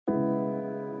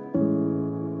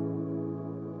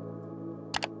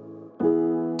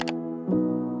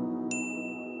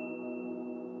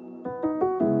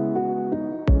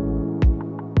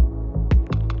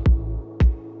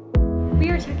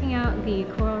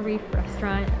Coral Reef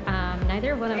Restaurant.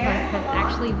 Neither one of us has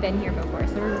actually been here before,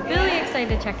 so we're really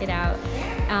excited to check it out.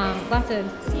 Lots of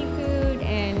seafood,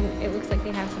 and it looks like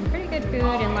they have some pretty good food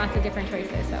and lots of different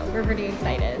choices, so we're pretty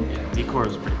excited. Yeah, decor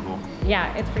is pretty cool.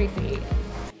 Yeah, it's pretty sweet.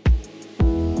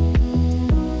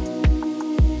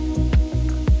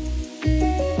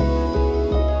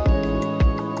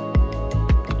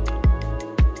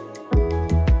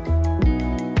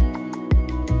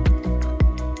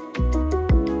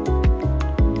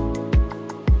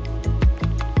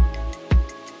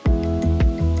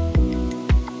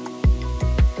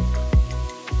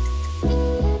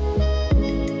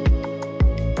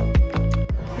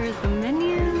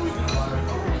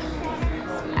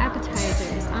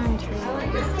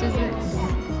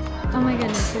 Oh my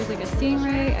goodness, there's like a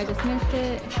stingray. I just missed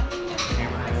it.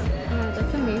 Oh,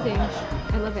 that's amazing.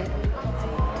 I love it.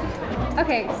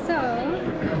 Okay, so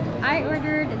I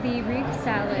ordered the reef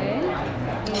salad.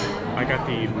 I got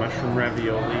the mushroom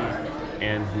ravioli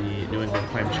and the New England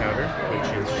clam chowder, which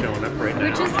is showing up right now.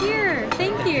 Which is here.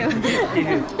 Thank you.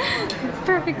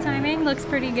 Perfect timing. Looks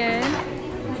pretty good.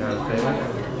 Got a favorite?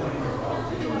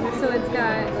 So it's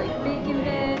got like bacon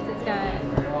bits. It's got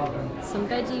some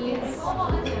veggies.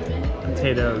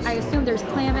 Potatoes. I assume there's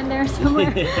clam in there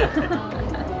somewhere.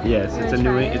 Yes, it's a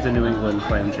New England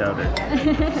clam chowder.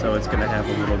 So it's gonna have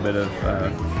a little bit of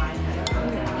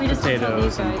we just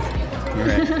potatoes. These guys.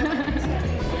 Right.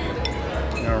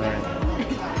 All right.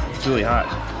 It's really hot.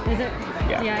 Is it?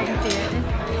 Yeah. Yeah, I can see it.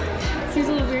 It seems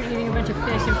a little weird eating a bunch of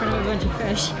fish in front of a bunch of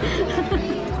fish.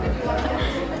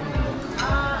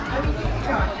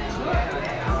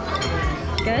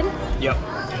 Good? Yep.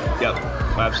 Yep.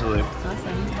 Absolutely.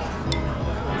 Awesome.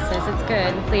 It says it's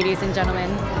good, ladies and gentlemen.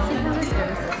 Let's see how this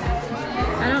goes.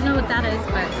 I don't know what that is,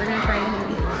 but we're gonna try it.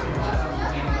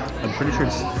 I'm pretty sure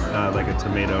it's like a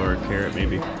tomato or a carrot,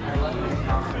 maybe.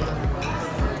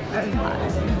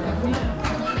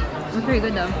 It's pretty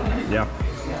good though. Yeah.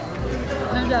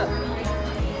 Thumbs up.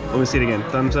 Let me see it again.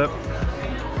 Thumbs up.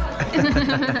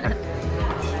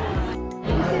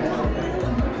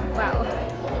 Wow.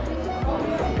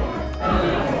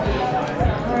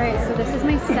 Alright, so this is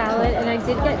my salad, and I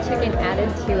did get chicken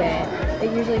added to it.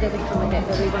 It usually doesn't come with it,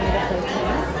 but we wanted to play with.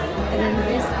 And then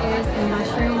this is the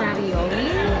mushroom ravioli,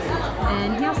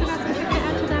 and he also got some chicken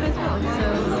added to that as well. So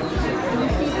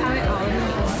we'll see how it all.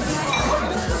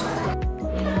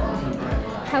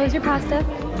 How was your pasta?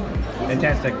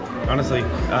 Fantastic. Honestly,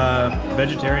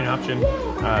 vegetarian option.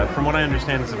 From what I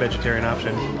understand, it's a vegetarian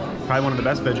option. Probably one of the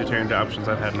best vegetarian options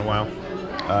I've had in a while.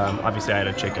 Obviously, I had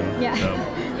a chicken. Yeah, so,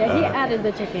 yeah. He added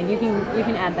the chicken. You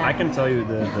can add that. I can tell you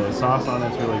the sauce on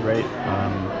it's really great.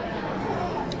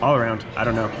 All around, I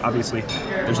don't know. Obviously,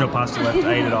 there's no pasta left.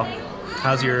 I ate it all.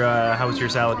 How was your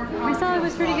salad? My salad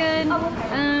was pretty good.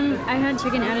 I had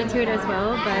chicken added to it as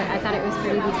well, but I thought it was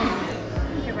pretty decent.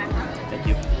 Thank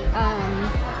you.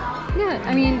 Yeah,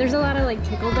 I mean, there's a lot of like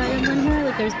pickled items in here.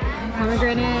 Like there's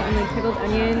pomegranate and like pickled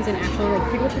onions and actual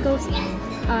like pickles.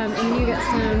 And then you get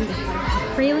some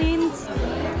pralines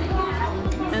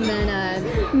and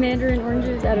then mandarin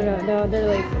oranges. I don't know. No, they're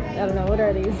like, I don't know. What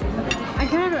are these? I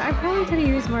probably could have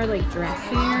used more like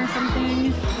dressing or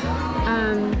something.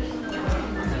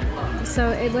 So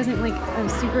it wasn't like a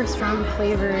super strong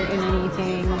flavor in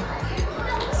anything.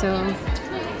 So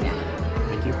yeah.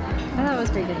 Thank you. I thought it was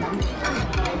pretty good though.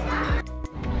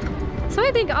 So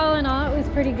I think all in all, it was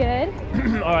pretty good.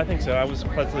 Oh, I think so. I was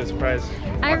pleasantly surprised.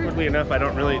 Awkwardly enough, what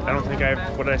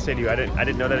did I say to you? I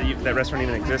didn't know that restaurant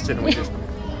even existed, and we just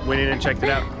went in and checked it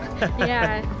out.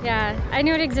 Yeah. I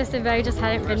knew it existed, but I just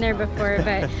hadn't been there before.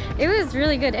 But it was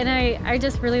really good, and I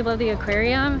just really love the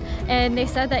aquarium. And they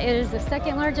said that it is the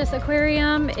second largest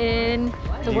aquarium in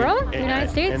the world, the United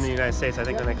States. In the United States, I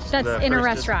think the next. That's in a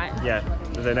restaurant.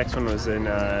 The next one was in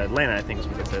Atlanta, I think is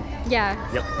what they said. Yeah.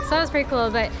 Yep. So that was pretty cool.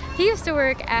 But he used to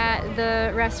work at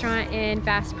the restaurant in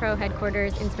Bass Pro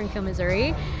headquarters in Springfield,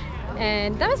 Missouri.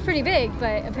 And that was pretty big,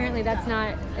 but apparently that's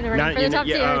not in the running for the top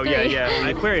 2 or 3. Yeah.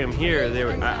 Aquarium here, they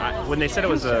were when they said it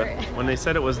was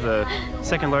the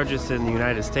second largest in the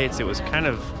United States, it was kind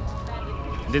of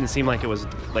didn't seem like it was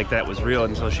like that was real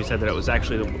until she said that it was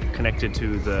actually connected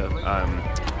to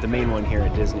the main one here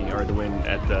at Disney, or the one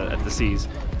at the Seas.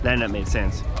 Then that made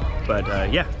sense. But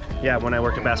yeah. When I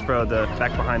worked at Bass Pro,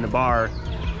 back behind the bar,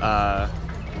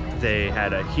 they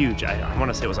had a huge. I want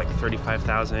to say it was like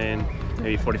 35,000.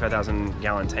 Maybe 45,000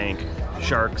 gallon tank,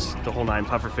 sharks, the whole nine,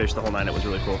 pufferfish, the whole nine. It was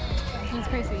really cool. It was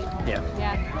pretty sweet.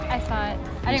 Yeah, I saw it.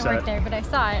 I didn't work there, but I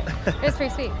saw it. It was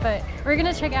pretty sweet. But we're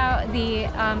gonna check out the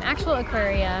actual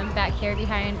aquarium back here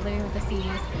behind Living with the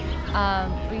Seas.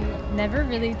 We've never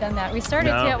really done that. We started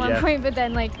to at one point, but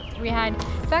then like we had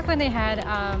back when they had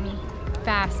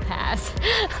Fast Pass.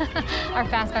 Our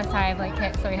Fast Pass time like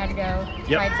hit, so we had to go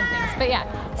ride some things. But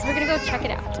yeah, so we're gonna go check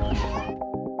it out.